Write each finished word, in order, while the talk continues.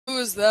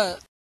is that?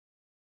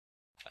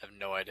 I have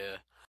no idea.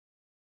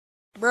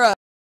 Bruh.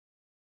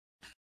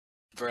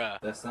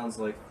 Bruh. That sounds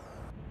like...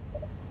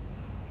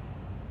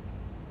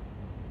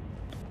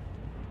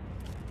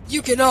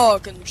 You can all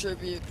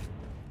contribute.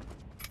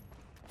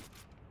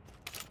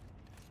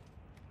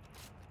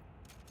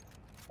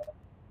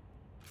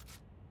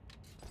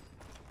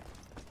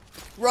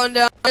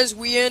 Rundown is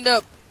we end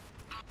up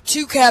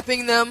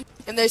 2-capping them,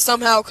 and they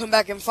somehow come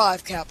back and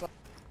 5-cap them.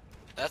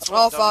 That's Oh,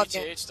 what fuck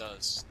WTH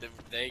does.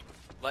 They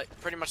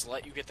pretty much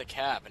let you get the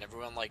cap, and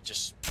everyone like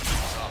just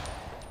gives up,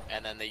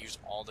 and then they use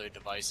all their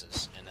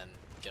devices, and then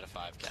get a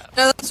 5-cap.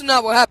 No, that's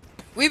not what happened.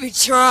 We be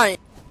trying,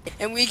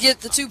 and we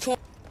get the 2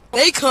 points.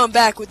 They come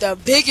back with the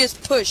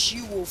biggest push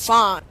you will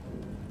find,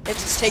 and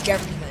just take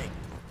everything.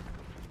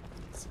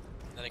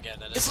 Then again,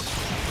 that is.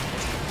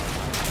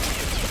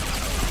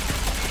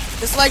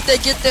 It's like they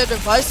get their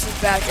devices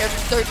back every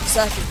 30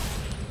 seconds.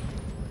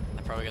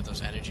 I probably get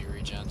those energy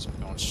regens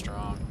going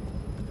strong.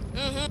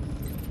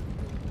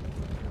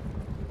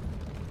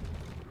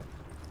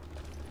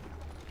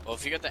 Well,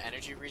 if you get the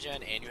energy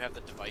regen and you have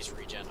the device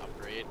regen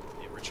upgrade,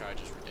 it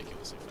recharges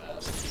ridiculously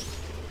fast.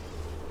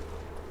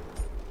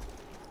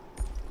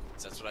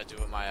 So that's what I do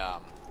with my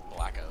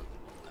blackout.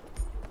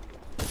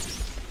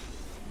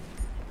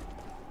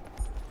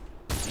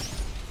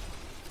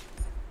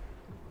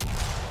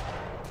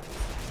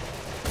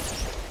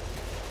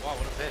 Wow,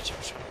 what a bitch! I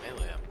was trying to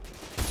melee him.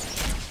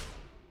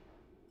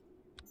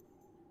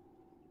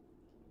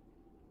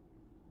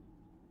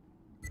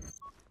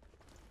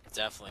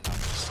 Definitely not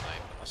gonna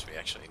snipe unless we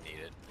actually need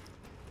it.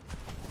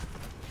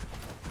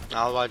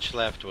 I'll watch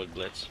left with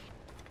Blitz.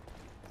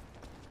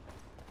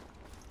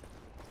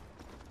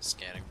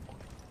 Scanning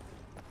point.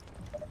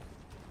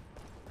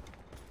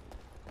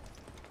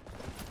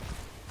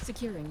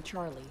 Securing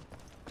Charlie.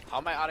 How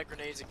am I out of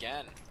grenades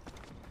again?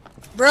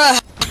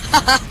 Bruh.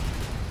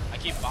 I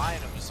keep buying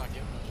them, it's not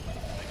giving them.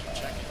 I keep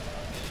checking.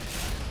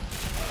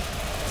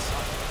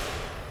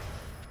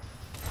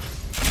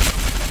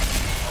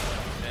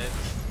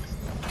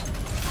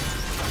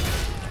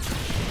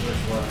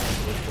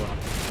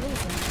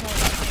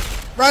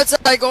 Right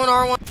side going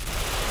R1.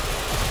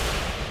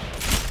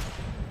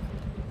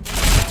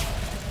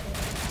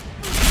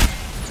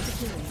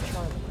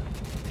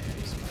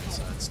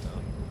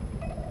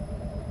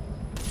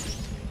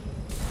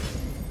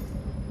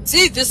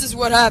 See, this is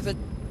what happened.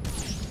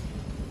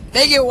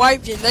 They get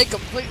wiped and they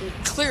completely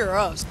clear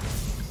us.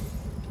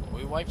 Well,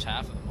 we wiped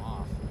half of them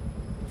off.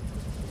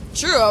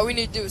 True, all we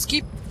need to do is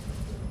keep.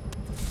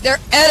 They're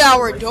at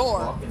our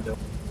door.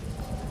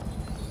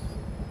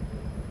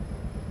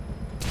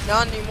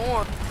 Not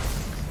anymore.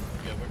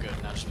 We're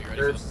good. Now just be ready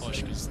for the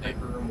push, because they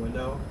room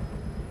window.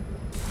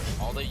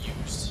 all they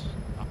used.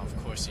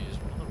 Of course he is.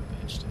 What a little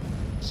bitch,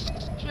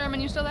 dude.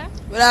 Sherman, you still there?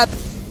 What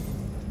happened?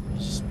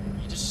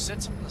 He just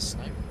sits on the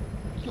sniper.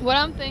 What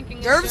I'm thinking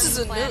is Gerbs during is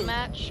the a clan noob.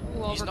 match,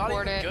 we'll He's not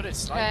record even it, good at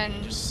sniping, he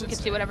and just we can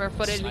sits see there whatever and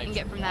footage we snipes can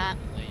get from one that.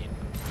 lane,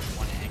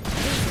 one angle.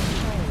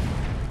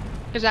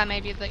 Because that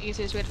may be the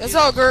easiest way to That's do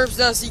all it. Gerbs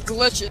does, he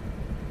glitch it.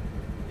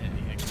 Yeah,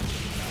 he actually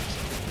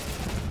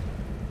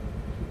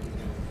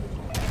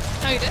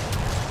Oh, you did?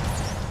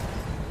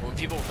 when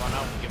people run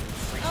out, we give them a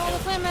free Oh, kill.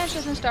 the clan match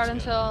doesn't start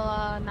until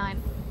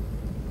 9.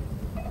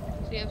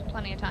 So you have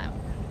plenty of time.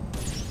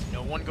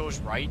 No one goes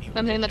right.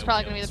 I'm thinking that's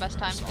probably going to be the best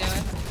time to do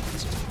it.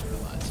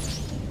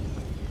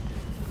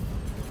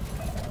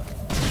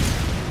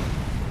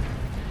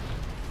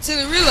 See,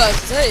 they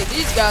realize, hey,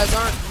 these guys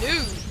aren't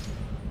new.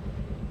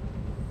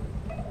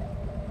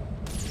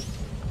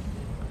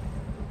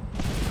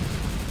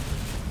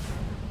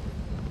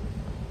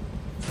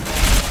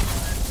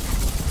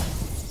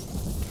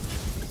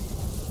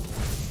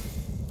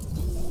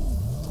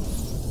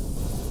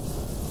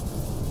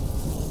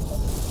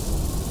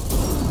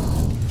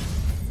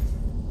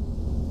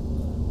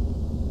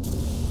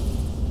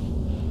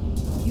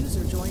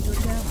 User joined your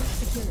channel.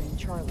 Securing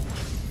Charlie.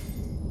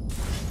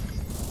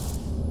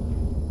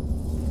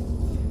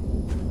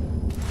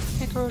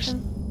 Hey, Corrosion.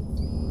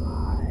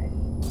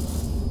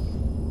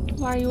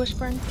 Why are you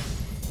whispering?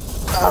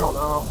 I don't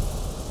know.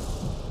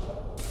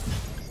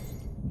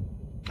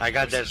 I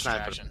got that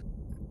sniper. Distraction.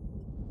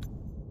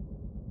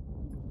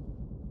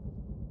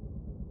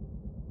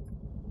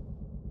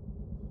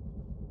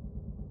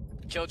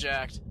 Kill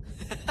jacked.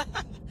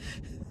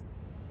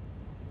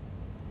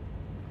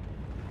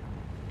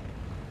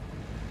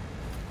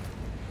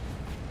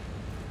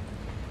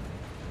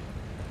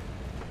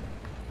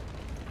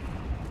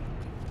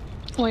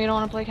 Well, you don't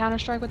want to play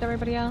Counter-Strike with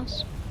everybody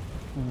else?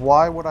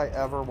 Why would I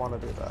ever want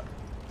to do that?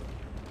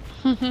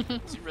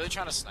 Is he really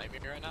trying to snipe me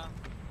right now?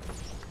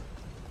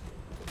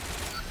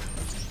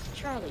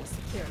 Charlie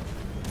secure.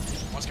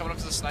 One's coming up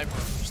to the sniper. We're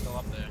still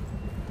up there.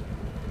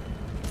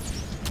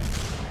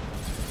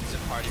 He's in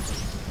party.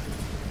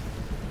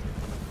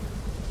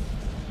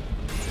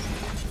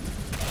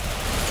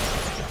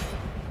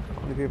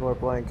 How many people are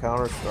playing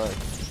Counter-Strike?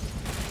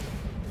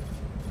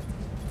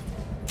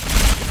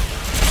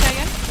 Say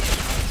again?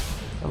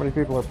 How many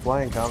people are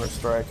playing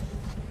Counter-Strike?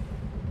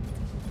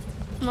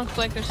 Looks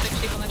like there's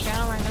 6 people in the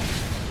channel right now.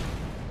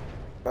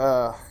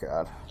 Oh,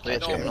 God.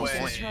 Let's No go.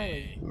 way.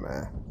 Charlie.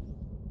 Meh.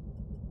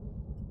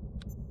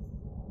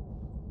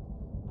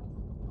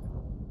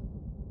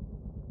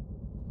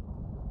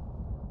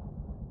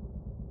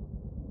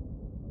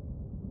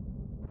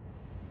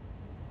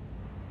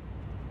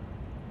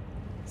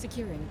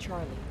 Securing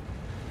Charlie.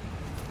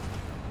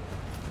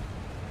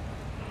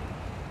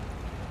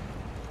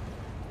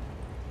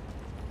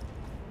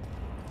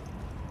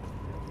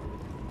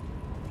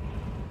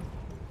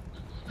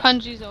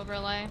 Punji's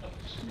overlay.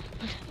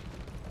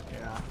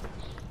 Yeah.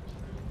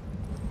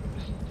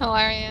 How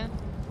are you?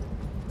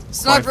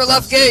 Sniper Quite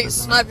left festive, gate, isn't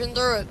it? sniping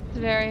through it. It's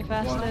very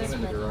One came festive.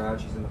 in the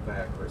garage, he's in the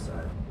back right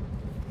side.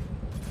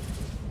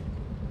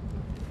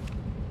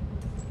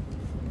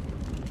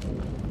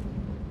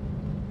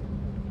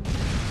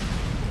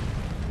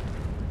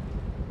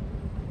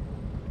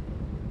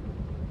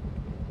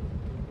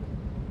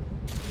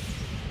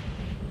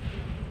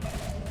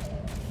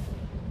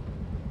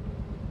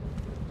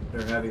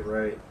 They're heavy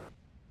right.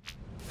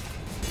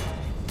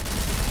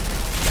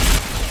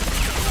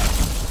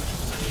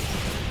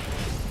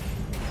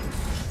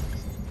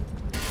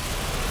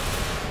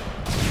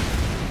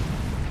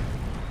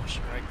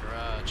 Right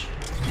garage.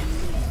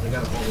 They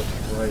got a hold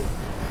of right.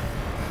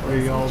 What are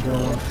y'all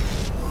doing?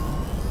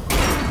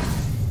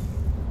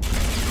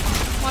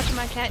 Watching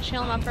my cat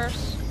chill in my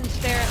purse and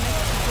stare at me.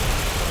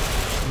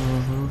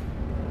 Mm-hmm.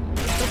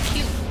 So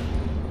cute.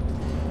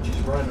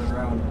 She's running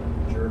around,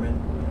 German.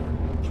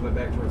 She went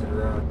back towards the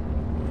garage.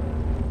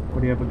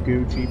 What do you have, a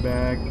Gucci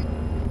bag?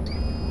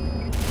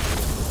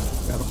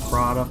 Got a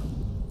Prada?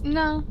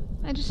 No,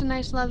 just a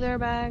nice leather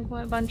bag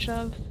with a bunch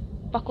of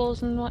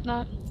buckles and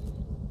whatnot.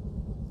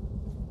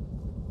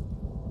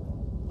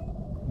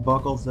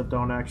 Buckles that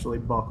don't actually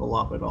buckle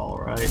up at all,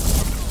 right?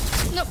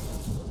 Nope.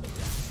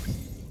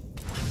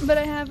 But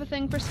I have a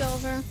thing for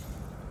silver.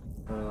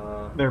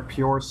 They're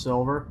pure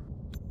silver.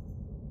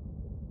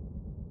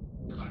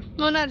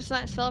 Well, no, it's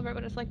not silver,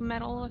 but it's like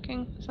metal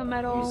looking. So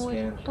metal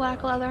with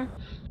black leather.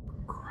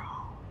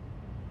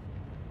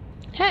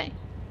 Hey,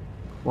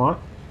 What?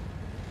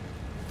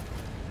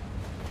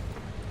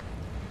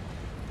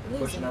 They're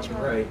pushing Losing up the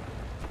Charlie. right.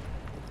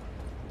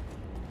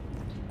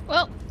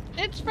 well,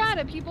 it's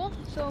Friday, people,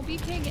 so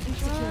BK getting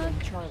Securing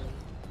drunk. Charlie.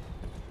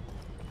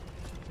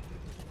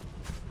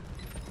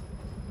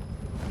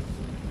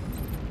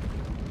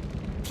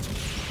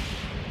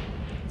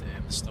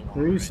 Damn, it's the one.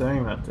 Who are you right.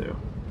 saying that to?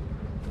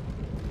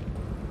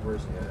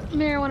 Where's he at?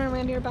 Marijuana and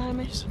Randy are behind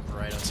me. He's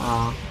right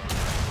outside.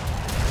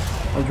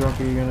 How drunk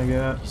are you gonna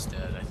get? He's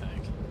dead, I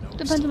think. No, he's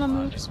Depends still on my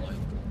alive. mood. He's lit.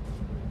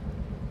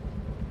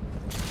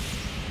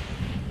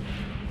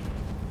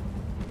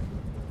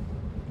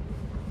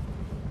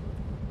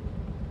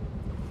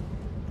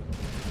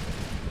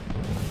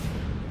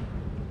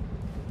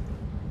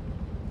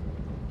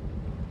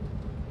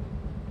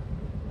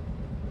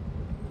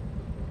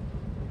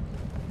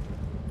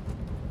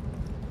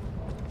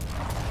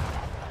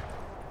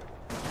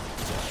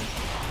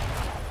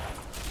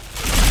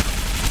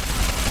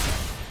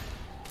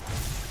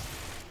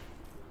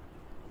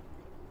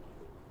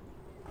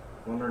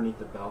 One underneath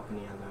the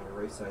balcony on the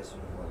right side of the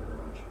water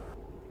garage.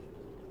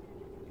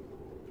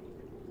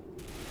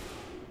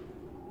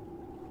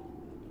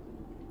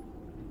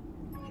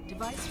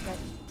 Device ready.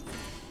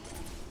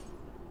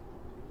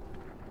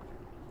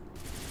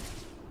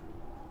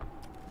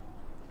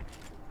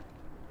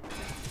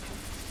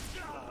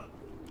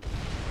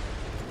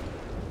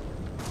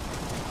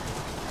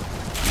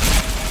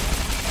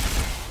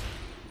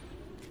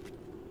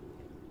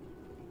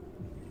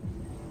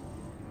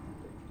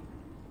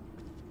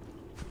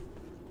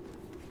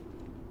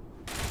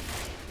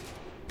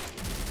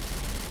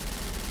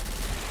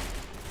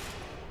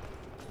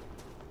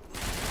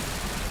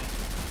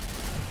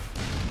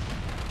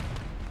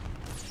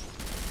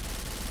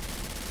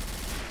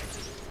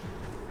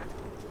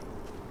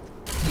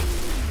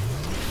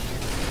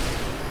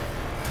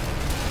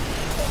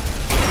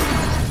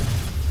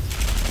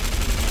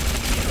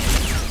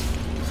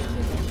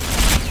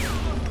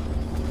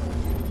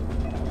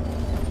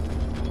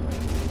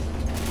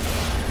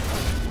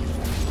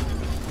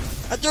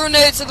 I threw a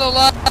nade to the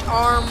left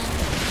arm.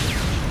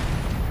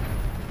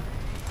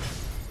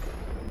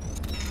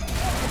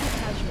 Heavy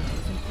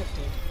casualties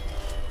inflicted.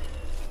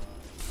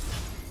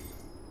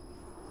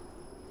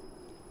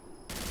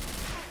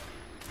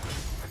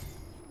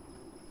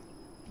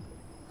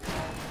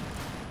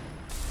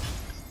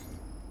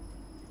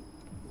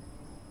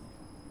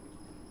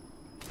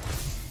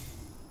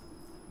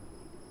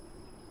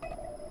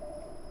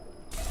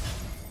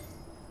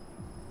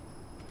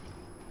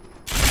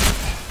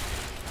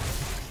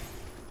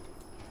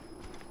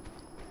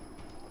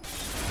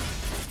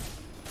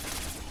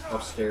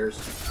 Upstairs.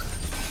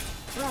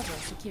 Bravo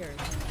secured.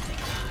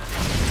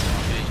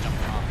 Okay, you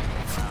jump off.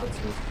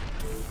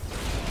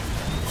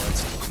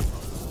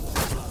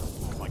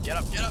 Come on, get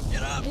up, get up,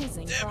 get up!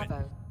 Losing Damn it!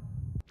 Bravo.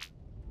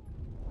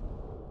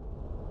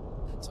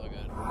 It's all good.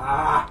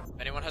 Ah!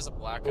 If anyone has a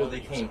black Oh, gun, they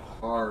use came it.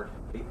 hard.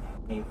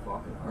 They Ain't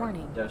fucking hard.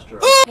 Warning. Destro.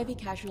 Heavy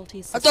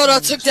casualties. I thought I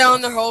sustained. took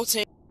down their whole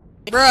team.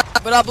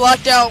 Bruh, but I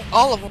blocked out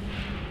all of them.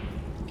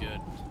 Good.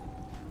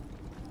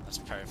 That's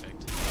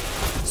perfect.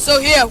 So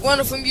yeah, one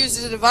of them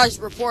uses a device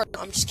report.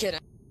 I'm just kidding.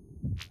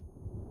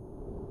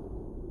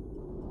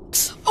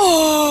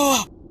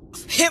 Oh!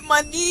 Hit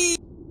my knee!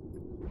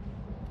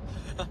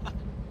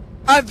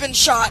 I've been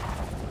shot.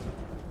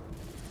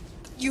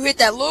 You hit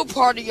that little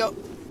part of your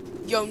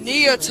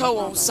knee or toe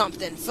on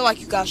something. Feel like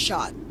you got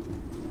shot.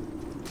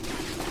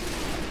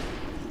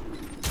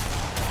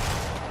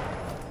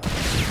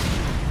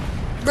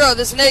 Bro,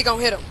 this nade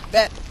gonna hit him.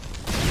 Bet.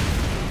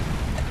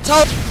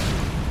 Toe.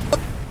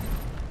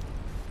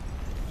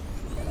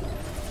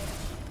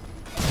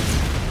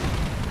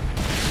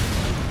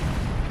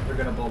 They're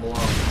gonna bubble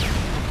up.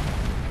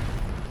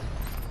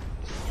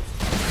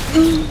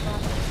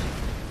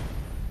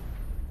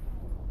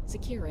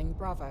 Securing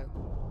Bravo.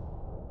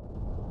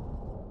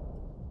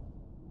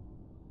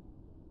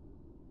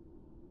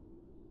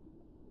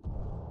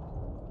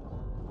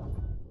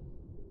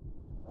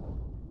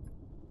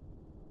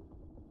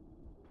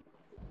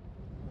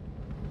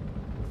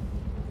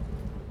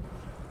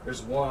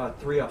 There's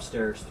three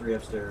upstairs.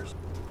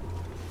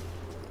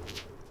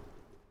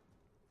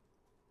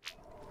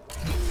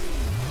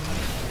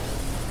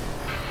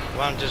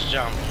 One just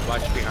jumped.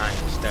 Watch behind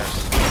the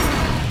stairs.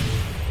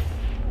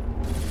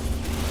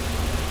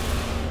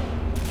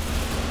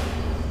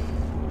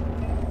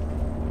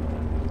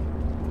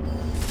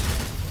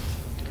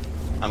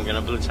 I'm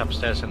gonna blitz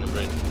upstairs on the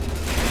bridge.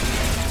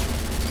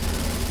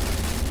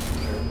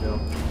 There we go.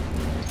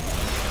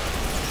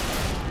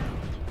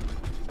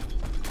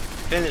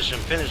 Finish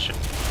him.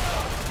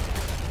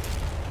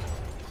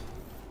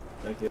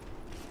 Thank you.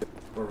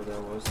 Whoever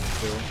that was.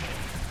 Too.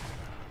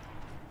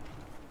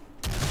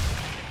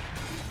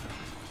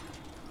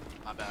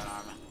 My bad,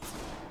 Arma.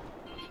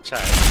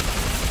 Sorry.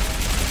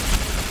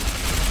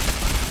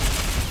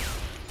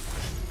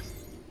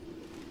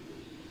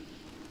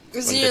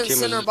 Is When he the in team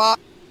center is-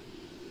 box?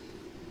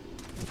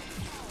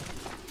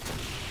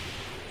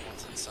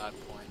 One's inside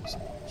point.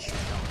 Shoot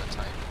down the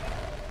tight.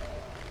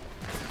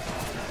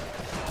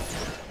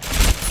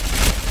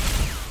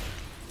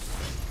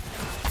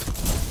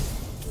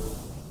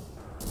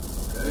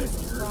 Okay,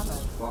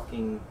 here's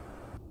fucking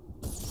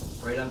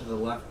right onto the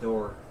left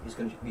door. He's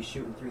gonna be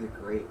shooting through the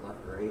grate,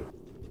 left grate.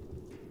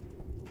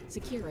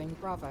 Securing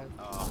Bravo.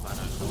 Oh, I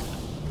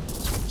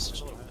know.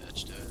 Such a little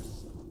bitch, dude.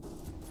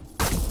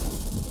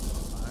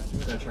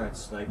 He's gonna try and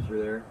snipe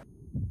through there.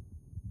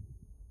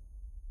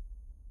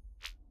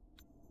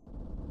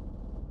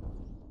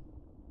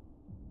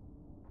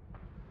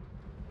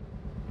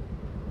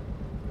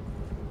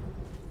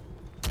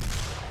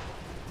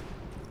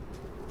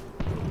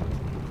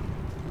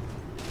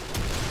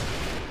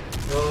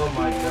 Oh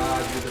my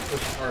god, dude, they're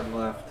pushing hard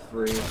left.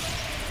 3.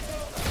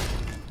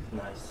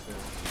 Nice.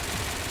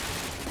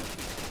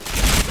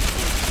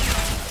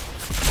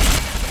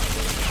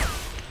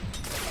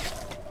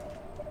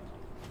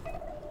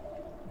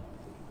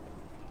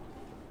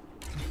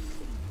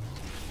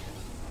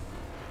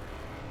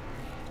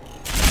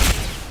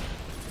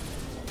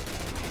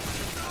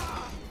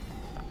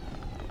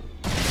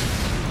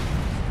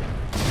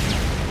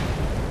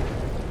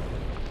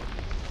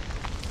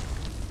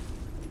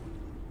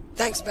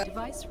 Thanks, Ben.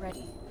 Device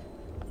ready.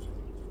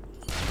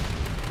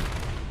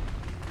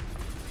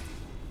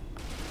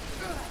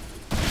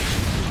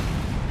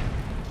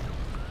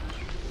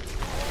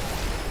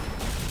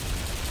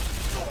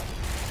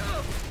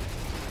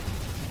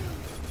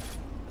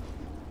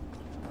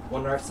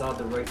 One right side,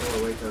 the right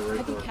door, right there, right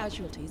Heavy door.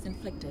 casualties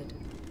inflicted.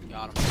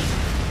 Got him.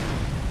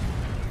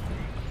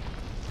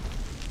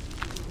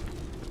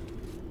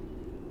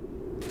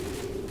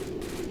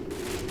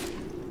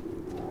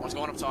 One's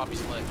going up top,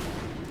 he's lit.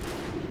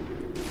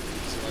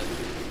 He's lit.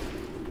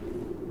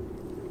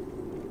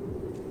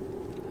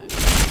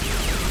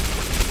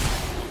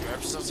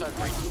 Grab just outside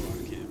right now.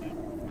 Okay,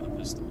 man. With a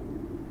pistol.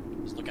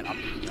 He's looking up.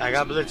 I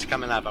got blitz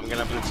coming up. I'm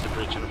gonna blitz the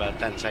bridge in about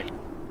 10 seconds.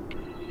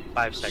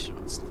 5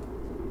 seconds.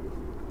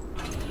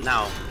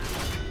 Now.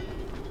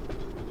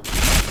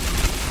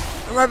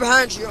 I'm right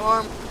behind you,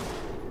 Arm.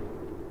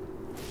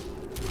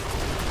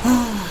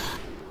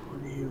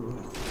 What are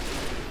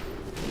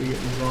you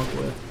getting drunk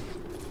with?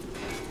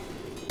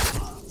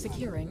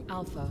 Securing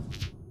Alpha.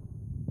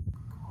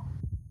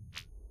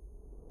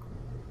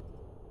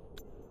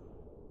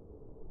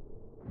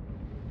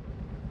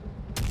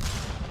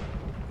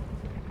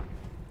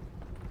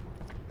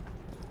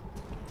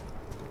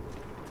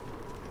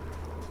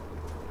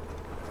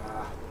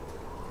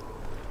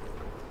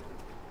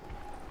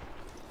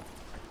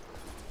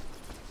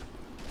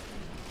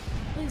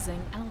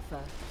 Losing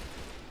Alpha.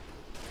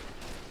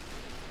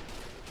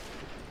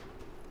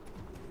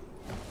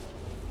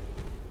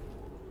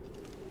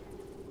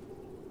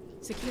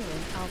 Securing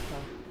Alpha.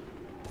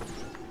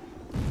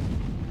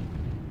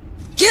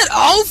 Get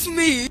off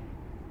me!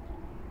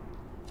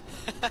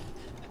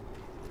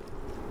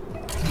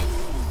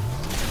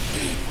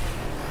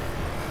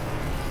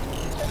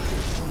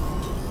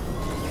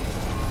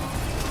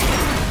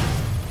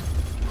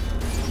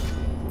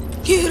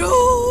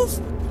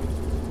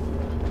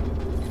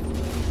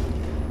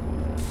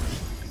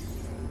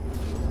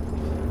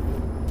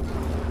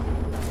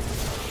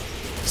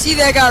 See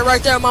that guy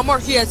right there on my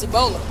mark? He has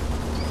Ebola.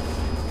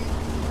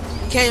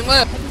 He can't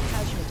live. Heavy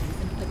casualties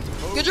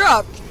inflicted. Good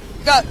job.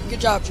 Good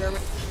job,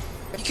 German.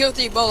 You killed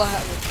the Ebola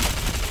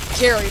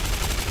carry.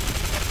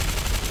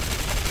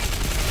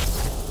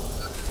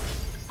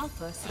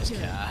 Alpha Nice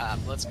secured. cap.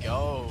 Let's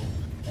go.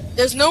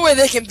 There's no way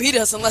they can beat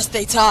us unless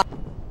they tie.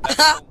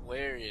 That's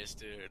hilarious,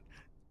 dude.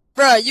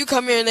 Bruh, you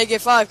come here and they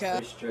get 5 cap.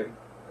 Pretty strict.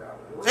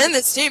 And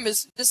this team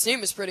is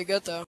pretty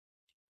good though.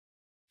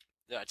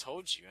 Yeah, I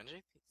told you,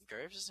 NJ.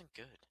 Graves isn't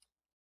good.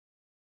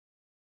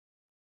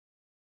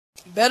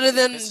 Better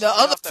than This is the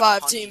other enough that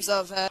 5 Punchy- teams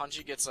I've had.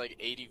 Punchy gets like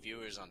 80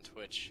 viewers on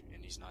Twitch,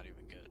 and he's not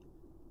even good.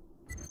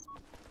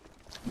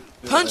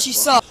 Punchy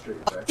sucks.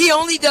 He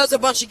only does a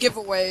bunch of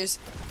giveaways.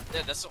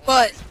 Yeah, that's the only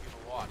But- reason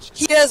people watch.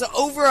 He has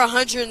over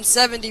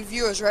 170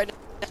 viewers right now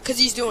because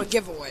he's doing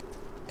giveaway.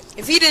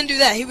 If he didn't do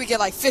that, he would get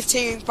like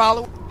 15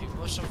 followers.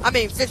 People are so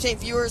 15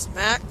 viewers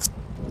max.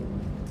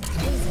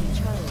 Losing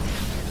Charlie.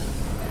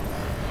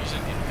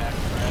 using impact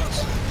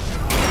frags.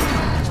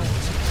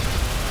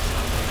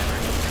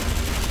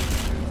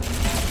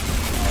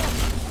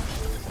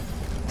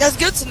 That's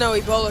good to know,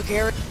 Ebola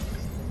carry.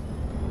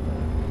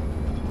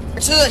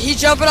 So that he's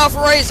jumping off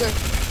a razor.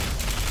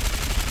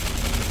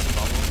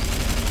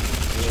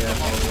 Yeah,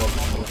 There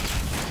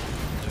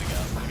we go.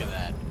 Look at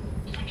that.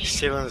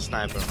 Still in the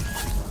sniper.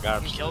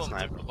 Garbage Kill the him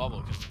sniper. with the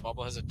bubble, because the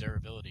bubble has a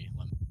durability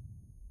limit.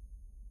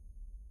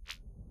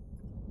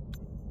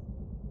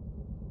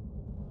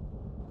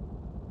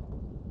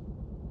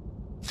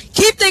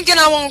 Keep thinking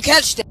I won't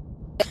catch that.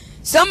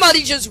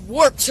 Somebody just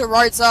warped to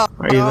right side.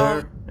 Are you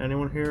there?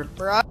 Anyone here?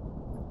 Bruh.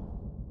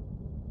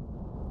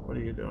 What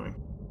are you doing?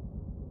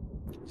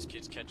 This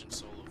kid's catching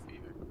solo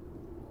fever.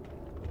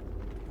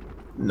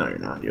 No, you're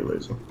not. You're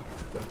losing.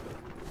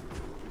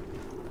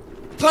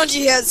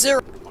 Punchy has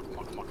 0.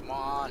 Come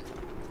on.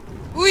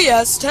 Ooh, he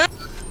has 10.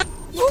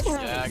 Woo.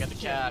 Yeah, I got the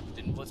cap.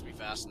 Didn't blitz me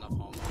fast enough,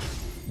 homo.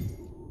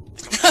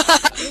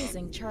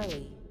 Losing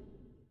Charlie.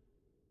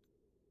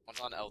 One's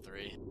on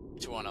L3.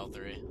 2 on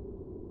L3.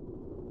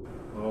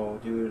 Oh,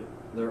 dude,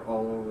 they're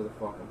all over the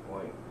fucking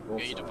point. Both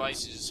Get your sides.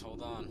 devices,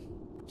 hold on.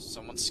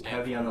 Someone's scamming.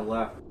 Heavy on the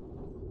left.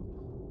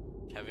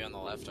 Heavy on the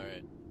left,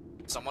 alright.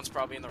 Someone's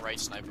probably in the right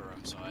sniper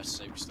room, so I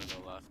say we still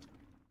go left.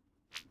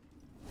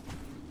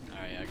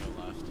 Alright, yeah,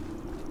 go left.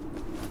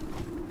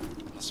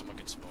 Unless someone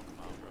can smoke him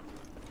out,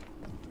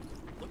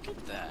 bro. Look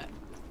at that.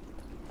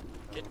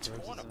 Get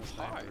torn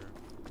apart.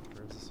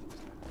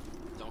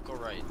 Don't go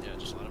right, yeah,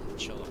 just let him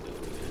chill up the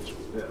edge.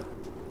 Yeah.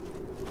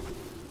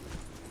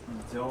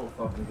 Don't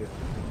fucking give him.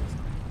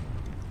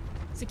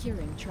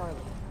 Securing Charlie.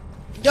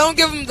 Don't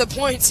give him the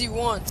points he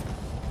wants.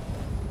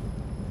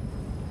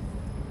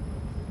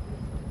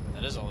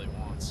 That is all he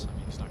wants. I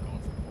mean, he's not going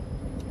for more.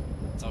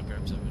 That's all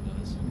Grips ever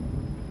does.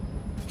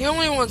 He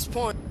only wants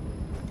points.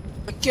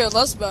 I care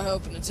less about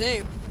helping the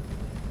team.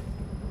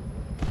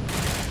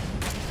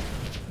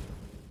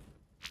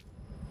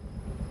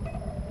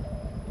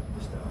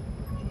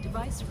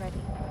 Device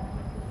ready.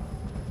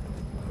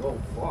 Oh,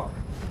 fuck.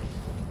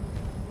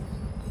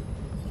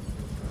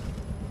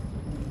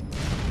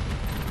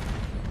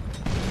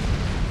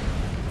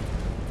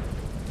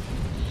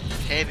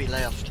 Heavy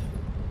left.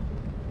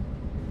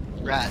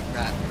 Right.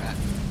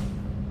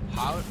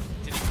 How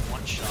did he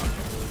one-shot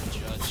the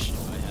judge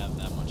if I have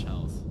that much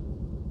health?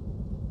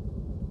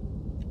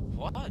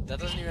 What? That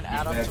doesn't even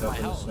add up Back to my up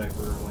in the health. sniper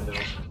room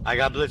window. I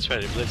got blitz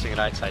ready. Blitzing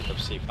right side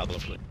of C,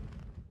 probably.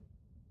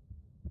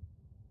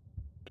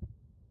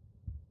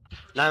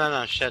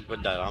 No, shit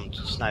with that. I'm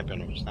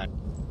sniping him,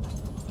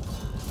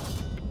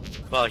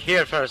 Well,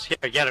 here first. Here,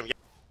 get him.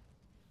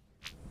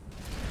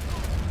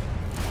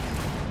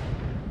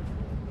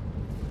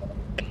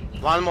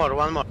 One more.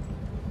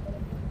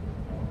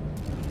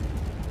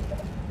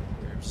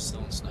 Grips is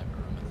still in sniper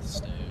room at the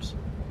stairs.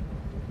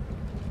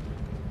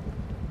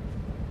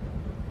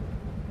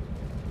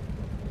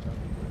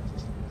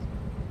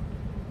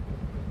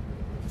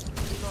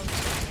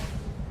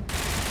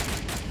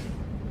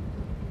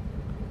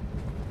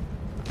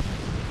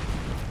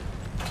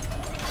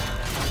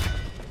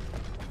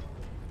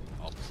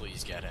 Oh,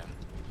 please get him.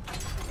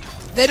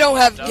 They don't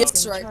have No.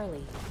 gifts Losing right.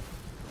 Charlie.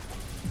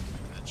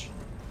 Bitch.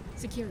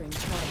 Securing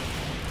Charlie.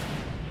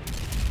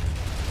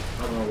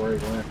 I don't know where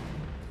he went.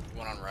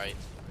 One on right.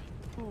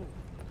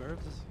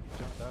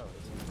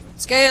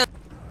 Scan.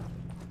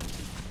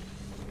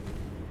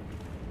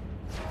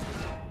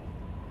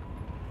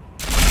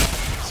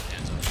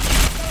 Stands up.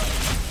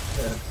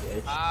 Yeah,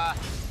 bitch. Ah!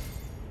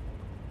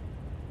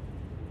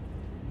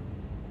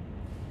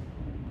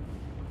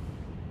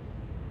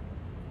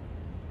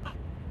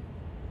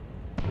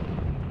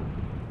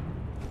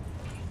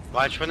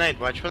 Watch for Nate.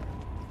 It's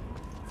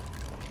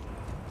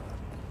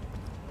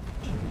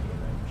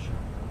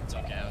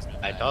okay, I was gonna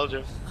I die. told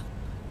you.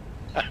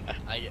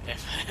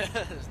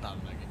 It's not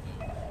mega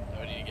good. I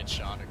would need to get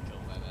shot or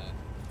killed by that.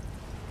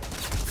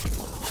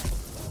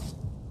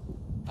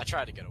 I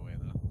tried to get away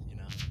though, you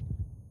know?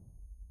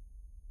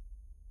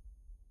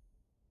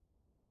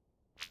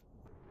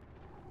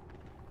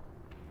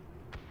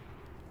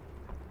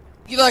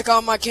 You like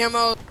all my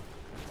camo?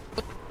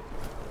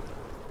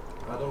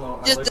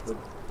 I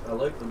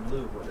like the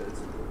blue, but it's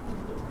a little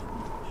too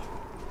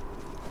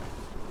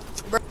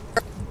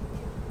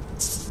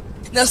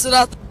much. That's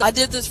what I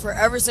did this for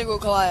every single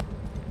class.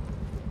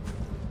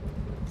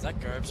 Is that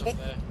Gerbs up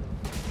there?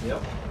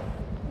 Yep.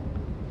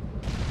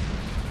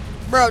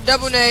 Bro,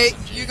 double nade,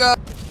 you got.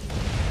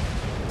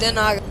 Then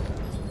I.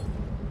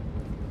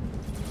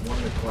 One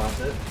in the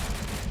closet.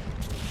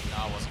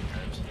 No, it wasn't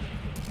Gerbs.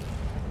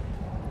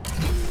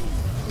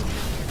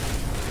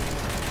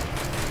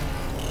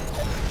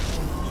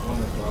 One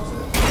in the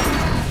closet.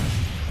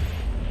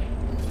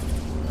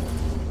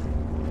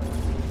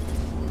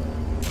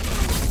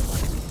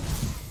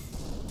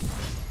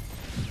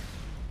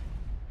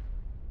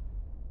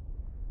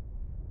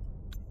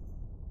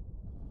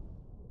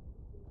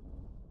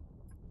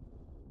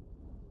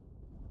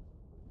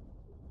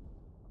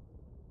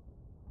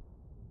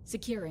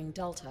 Securing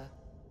Delta.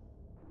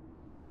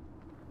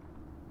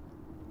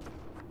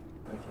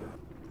 Thank you.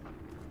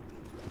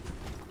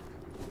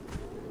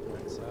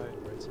 Right side,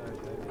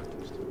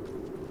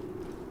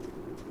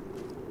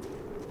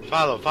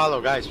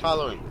 Follow, guys,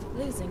 follow him.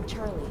 Losing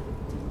Charlie.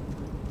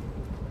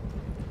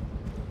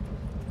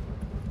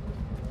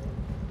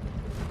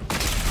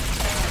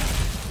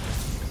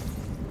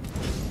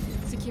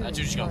 Securing That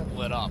dude just got Charlie.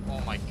 lit up.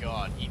 Oh my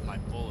god, eat my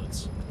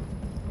bullets.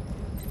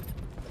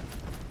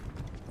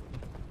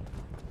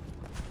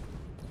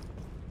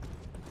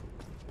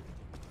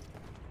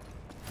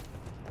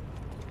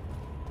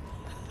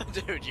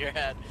 Dude, your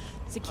head.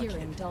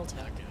 Securing Delta.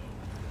 Okay.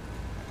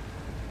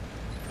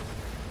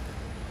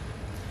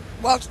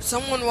 Watch,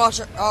 someone watch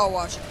it. I'll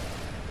watch it.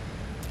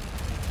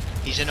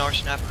 He's in our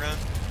sniper room.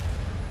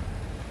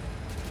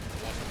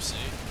 One from C.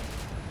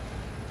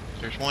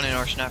 There's one in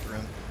our sniper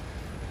room.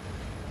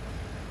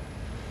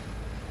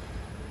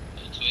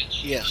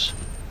 Yes.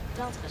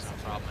 Delta. That's no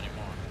problem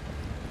anymore.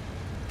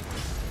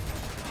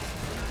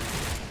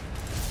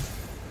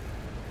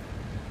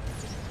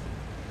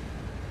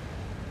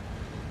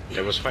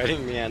 They was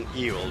fighting me and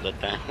E all the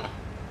time.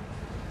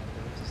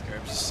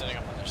 Gerbs is setting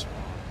up on their spawn.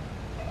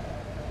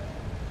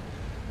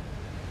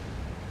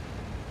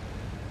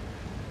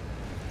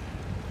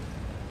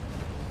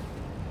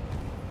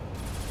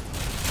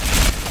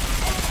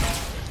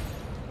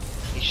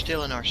 He's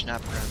still in our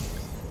sniper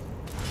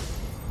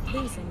room.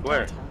 Losing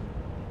Where? Delta.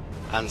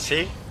 And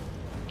C?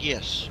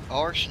 Yes,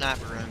 our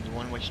sniper room, the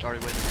one we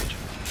started with originally.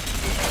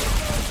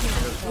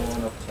 There's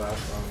one up top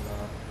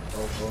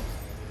on Alpha.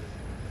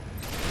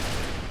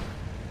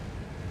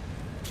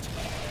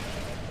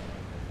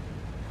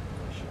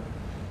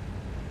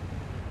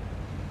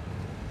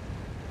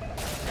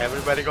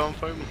 Everybody going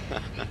for him?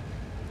 Hell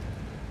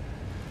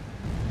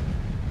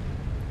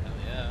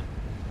yeah.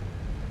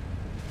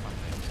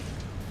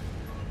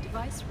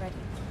 Device ready.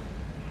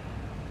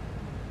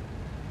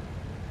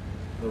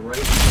 The right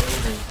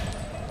building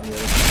on the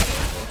other side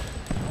of Alpha.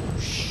 Oh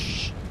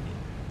shh.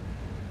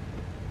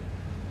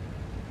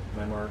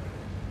 My mark.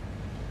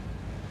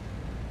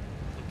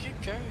 Look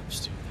at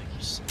Gerbs, dude. Like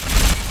he's.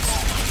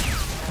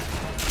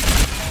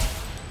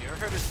 You ever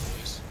heard his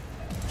voice?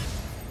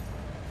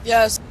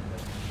 Yes.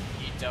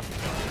 He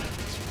definitely got it.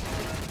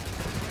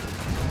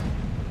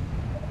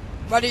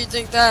 Why do you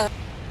think that? You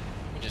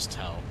can just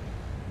tell.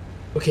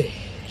 Okay,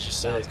 He just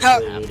so sounds How-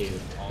 we're happy meeting,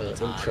 all the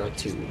time.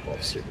 impromptu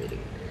officer meeting.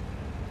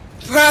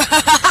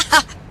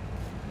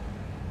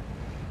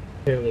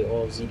 Apparently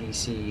all of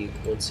ZDC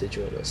wants to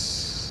join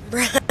us.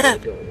 They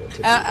don't want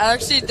to I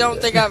actually don't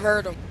think I've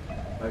heard him.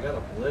 I got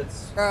a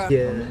blitz. Bruh.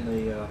 Yeah. I'm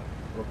in the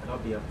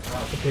cubby up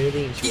top.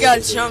 Apparently You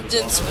got jumped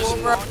in school,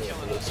 bro.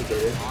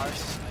 together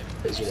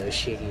because, you know,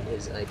 shaking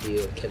his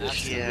idea of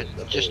chemistry. Yeah, with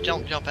the just whole-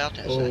 don't jump out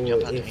that Oh, side,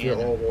 jump out if the you're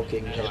end. all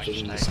walking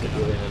happily,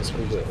 skipping around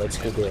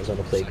schoolgirls on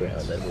the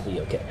playground, then we'll be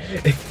okay.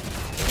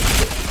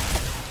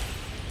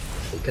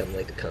 We kind of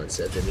like the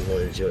concept, and we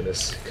wanted to join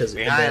us because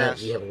Behind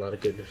us. we have a lot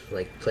of good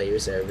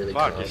players that are really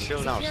Fuck, calm, he's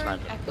still now Securing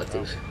sniper. Echo.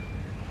 collective.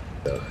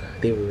 So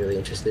they were really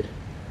interested.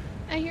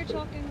 I hear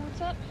talking.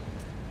 What's up?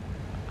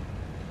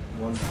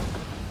 One.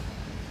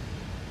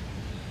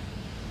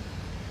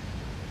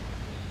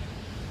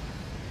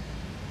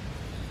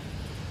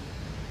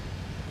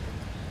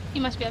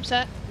 You must be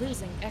upset.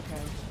 Losing Echo.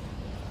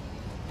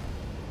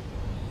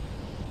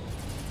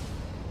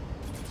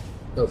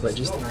 Oh, but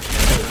just I want to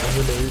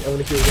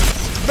hear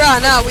this.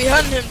 Bruh, nah, we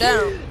hunting him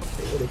down.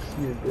 I want to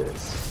hear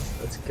this.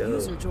 Let's go.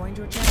 User joined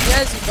your channel.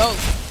 Yes, he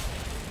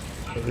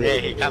both. I really Yeah,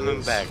 wanna he hear coming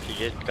this. back.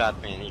 He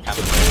got me and he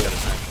coming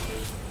back.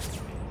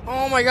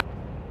 Oh my god.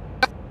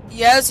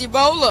 Yes,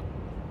 Ebola.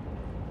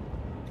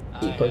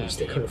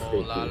 PunjStick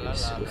 140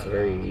 games with a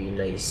very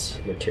nice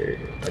mature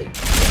like.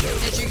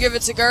 Did you give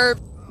it to Gerb?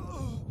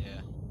 Yeah.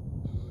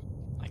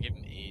 I give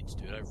him AIDS,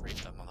 dude. I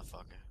raped that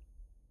motherfucker.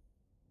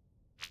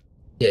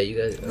 Yeah, you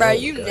guys. Bruh, oh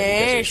you God, you guys are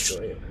nasty.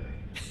 destroying him.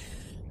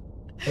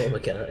 Oh my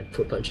god,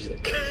 poor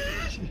PunjStick.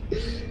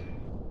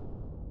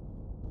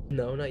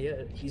 No, not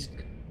yet.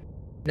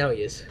 Now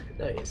he is.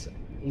 Now he is.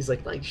 He's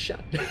like, nice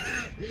shot.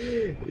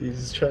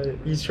 he's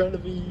trying to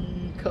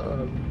be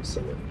calm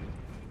somewhat.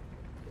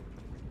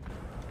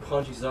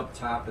 Punches up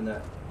top in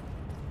that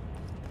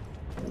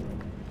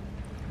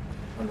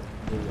On the walkway.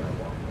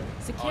 Oh,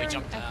 he Securing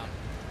jumped Echo. down.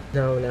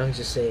 No, now he's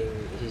just saying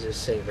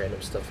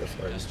random stuff for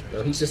fun.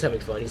 No, he's just having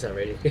fun. He's not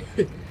ready.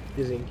 he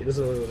doesn't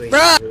really,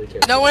 Bruh, really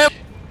care. no way.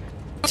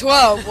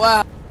 12.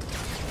 Wow.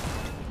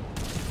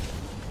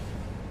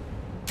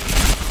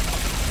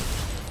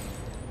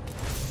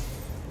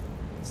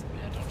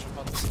 Yeah, don't jump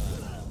on the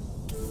side.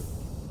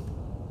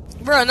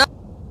 Bro, no,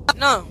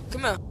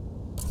 come here.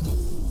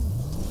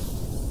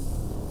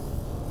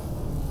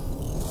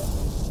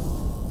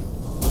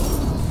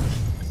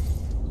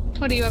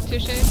 What are you up to,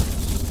 Shay?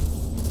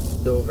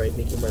 So, right,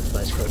 making my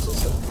flashcards and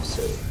stuff,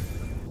 so...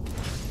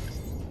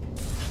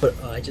 But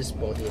I just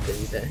bought the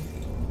ability pack,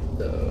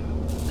 so...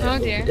 Oh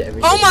dear.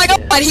 Oh my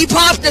god, he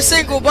popped a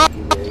single bomb.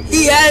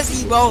 He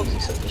has E-bomb.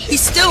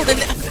 He's still the...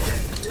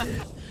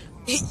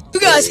 You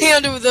guys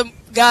handle the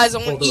guys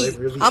on E.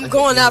 I'm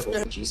going after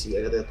him. GC,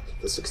 I got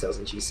the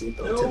 6000 GC,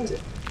 but I'm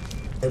tempted.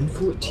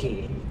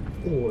 M14,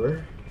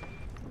 or...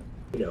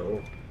 You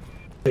know...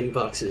 Trading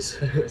boxes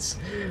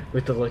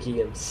with the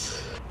lucky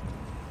imps.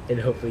 And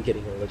hopefully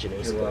getting a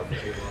legendary spot.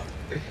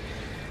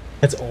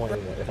 That's all I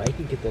want. If I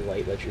can get the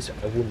light legendary,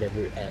 I will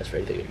never ask for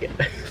anything again.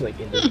 Like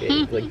in this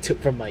game, like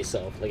from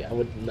myself. Like I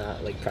would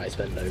not like probably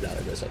spend another $1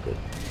 unless I could,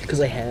 because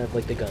I have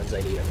like the guns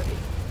I need already.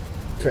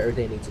 For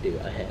everything I need to do,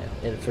 I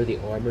have, and for the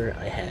armor,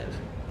 I have.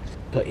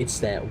 But it's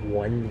that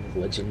one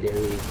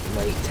legendary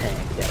light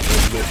tag that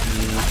will make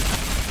me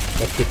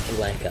epic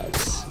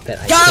blackouts that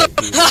I can't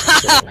do. I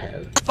don't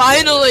have.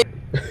 Finally.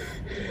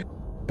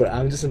 But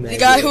I'm just imagining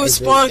the guy who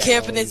was I spawn wrote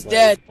camping down, is like,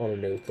 dead. on a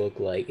notebook,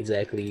 like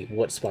exactly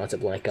what spots to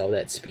black out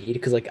that speed,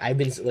 because like I've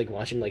been like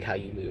watching like how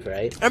you move,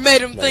 right? I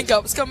made him Like, think I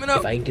was coming up.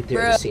 If I can get there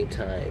at the same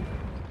time,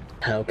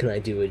 how can I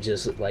do it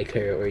just like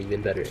her or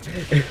even better?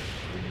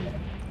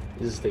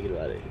 Just thinking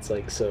about it, it's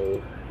like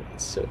so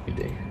good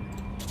day.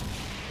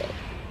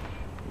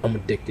 I'm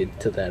addicted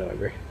to that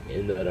armor,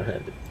 even though I don't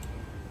have it.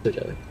 So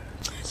jelly.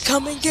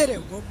 Come and get it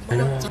one I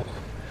more know. time.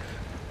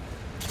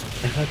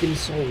 I fucking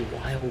saw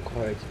wild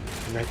cards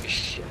wreck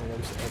shit on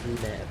almost every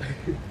map,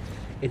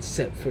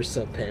 except for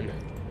sub pen.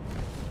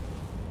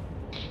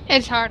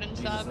 It's hard and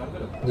sub.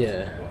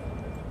 Yeah.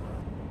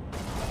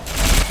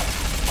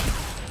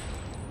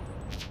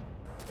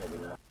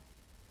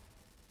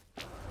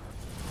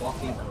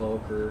 Fucking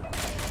cloaker.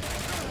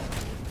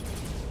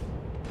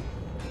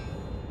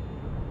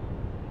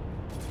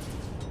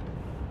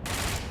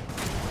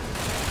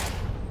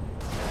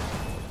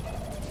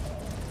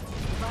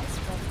 Device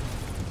ready.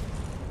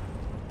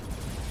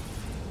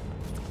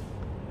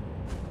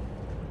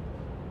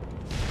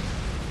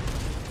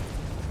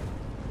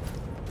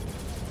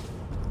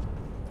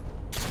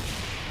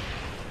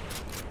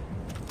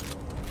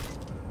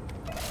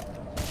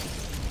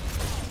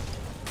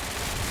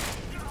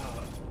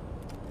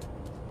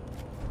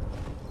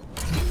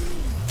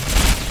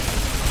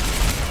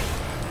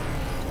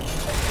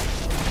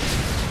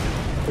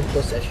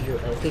 Plus, actually, I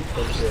don't think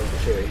Punch is for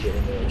sure agent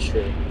anymore,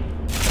 sure.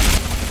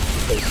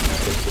 Because he's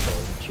posted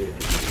on Shooter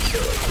PC, so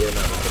like, they're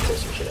not on the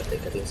post or shit, I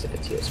think it's like a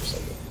TS or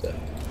something, so.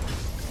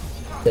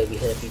 They'll be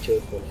happy to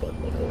have fun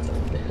like all the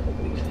time, I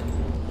believe.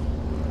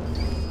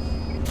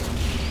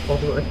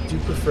 Although I do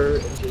prefer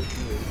MJP,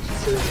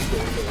 so it's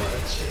going to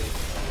watch.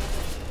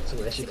 So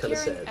I'm actually kind of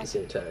sad at the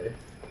same time.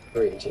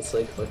 Rage, it's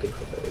like fucking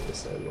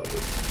hilarious, I love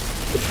it.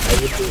 But I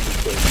would really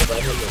think, if I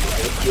had money, I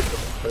would give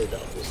them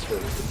 $100 for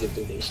the give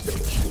donation on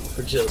the street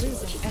for just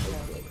watching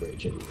like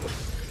Rage anymore.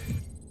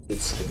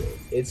 It's good.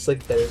 It's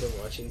like better than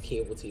watching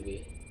cable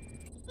TV.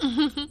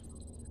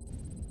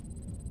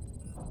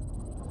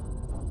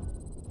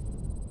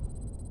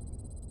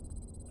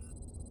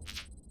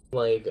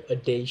 Like a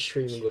day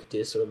streaming with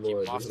this or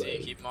more is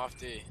like Keep him off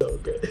D. so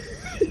good.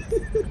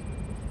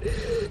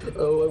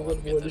 Oh, I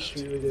would want to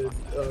stream again.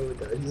 Oh my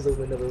god, he's like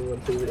my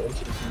 #1 favorite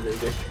MTV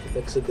rater.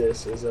 Next to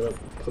this is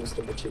post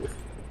number 2.